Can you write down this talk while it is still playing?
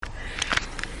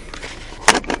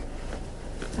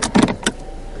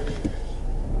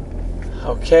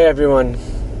Okay, everyone,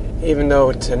 even though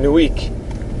it's a new week,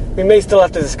 we may still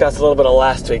have to discuss a little bit of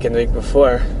last week and the week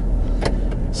before.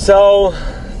 So,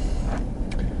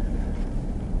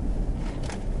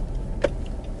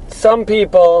 some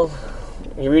people,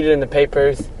 you read it in the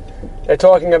papers, they're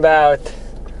talking about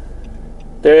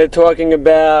the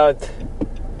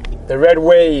red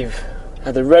wave.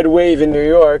 How the red wave in New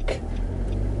York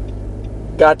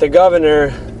got the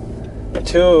governor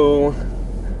to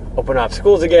open up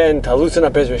schools again, to loosen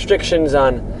up his restrictions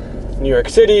on New York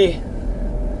City.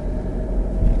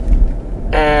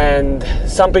 And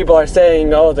some people are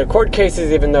saying, the court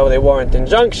cases, even though they warrant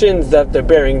injunctions, that they're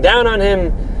bearing down on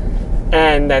him,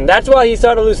 and that's why he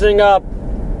started loosening up.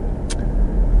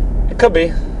 It could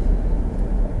be.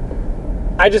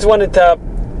 I just wanted to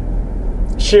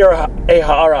share a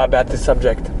ha'ara about this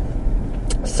subject.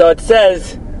 So it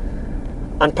says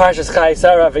on Parshas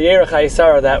Chayesara, V'yera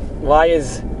Chayesara, that why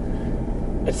is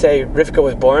it say Rivka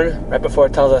was born right before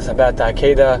it tells us about the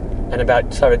Akedah and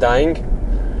about Sarah dying.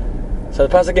 So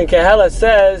the pasuk in Kehelah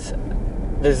says,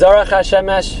 "V'zarach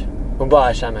Hashemesh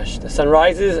u'ba Hashemesh." The sun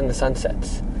rises and the sun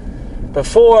sets.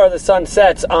 Before the sun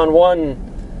sets on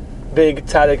one big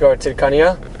tzaddik or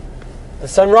tzidkaniya, the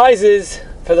sun rises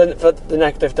for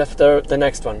the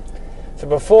next one. So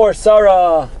before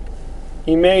Sarah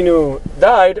Imenu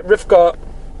died, Rivka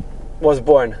was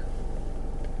born.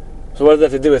 So what does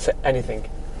that have to do with anything?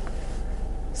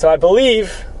 So I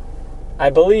believe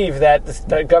that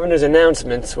the governor's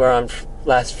announcements were on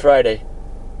last Friday.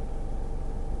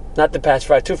 Not the past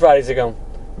Friday, 2 Fridays ago.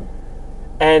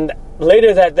 And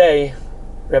later that day,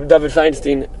 Reb David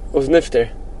Feinstein was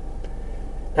nifter.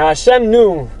 Now Hashem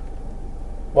knew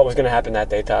what was going to happen that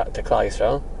day to Klal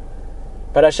Yisrael.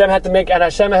 But Hashem had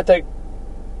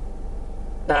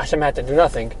to do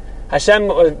nothing. Hashem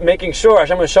was making sure,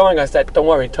 Hashem was showing us that, don't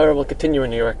worry, Torah will continue in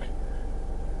New York.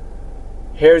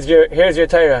 Here's your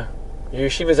Torah. Your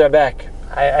yeshivas are back.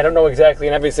 I don't know exactly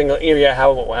in every single area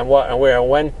how and what and where and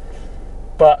when,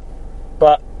 but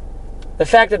the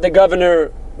fact that the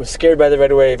governor was scared by the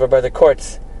red wave or by the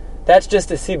courts, that's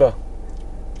just a siba.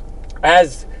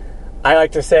 As I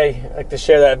like to say, I like to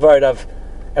share that word of,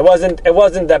 it wasn't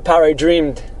that Paro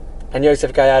dreamed and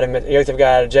Yosef got out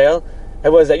of jail. It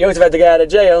was that Yosef had to get out of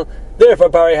jail, therefore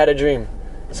Paro had a dream.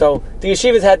 So the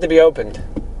yeshivas had to be opened.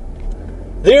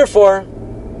 Therefore,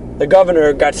 the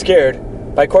governor got scared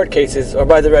by court cases or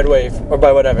by the red wave or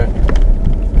by whatever.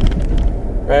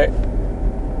 Right?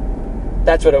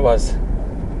 That's what it was.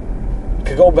 You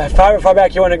could go far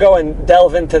back you want to go and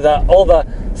delve into all the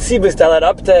sibus that led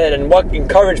up to it and what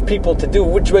encouraged people to do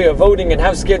which way of voting and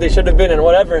how scared they should have been and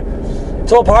whatever.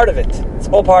 It's all part of it. It's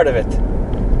all part of it.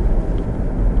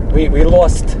 We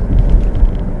lost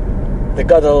the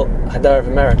Gadol Hadar of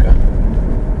America.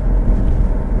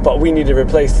 But we need to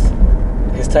replace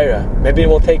his Torah. Maybe it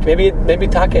will take, maybe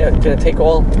Taka is going to take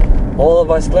all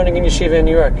of us learning in yeshiva in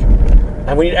New York.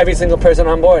 And we need every single person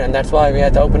on board, and that's why we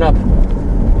had to open up.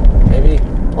 Maybe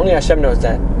only Hashem knows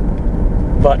that.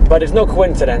 But it's no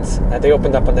coincidence that they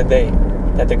opened up on the day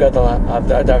that the Gadol of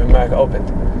the Hadar of America opened.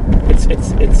 It's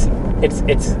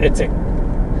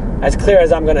as clear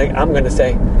as I'm gonna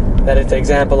say that it's an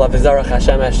example of V'zarach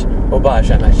Hashemesh u'ba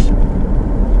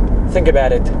Hashemesh. Think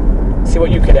about it. See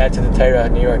what you could add to the Torah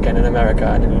in New York and in America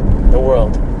and in the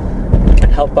world,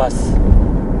 and help us.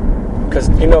 Because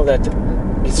you know that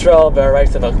Yisrael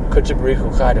v'Araisa v'Kudsha B'richu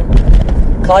Chadu.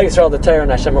 Klal Yisrael, the Torah, and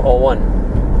Hashem are all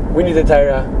one. We need the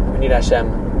Torah, we need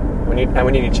Hashem, we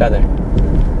need each other.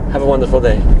 Have a wonderful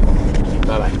day.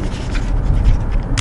 Bye bye.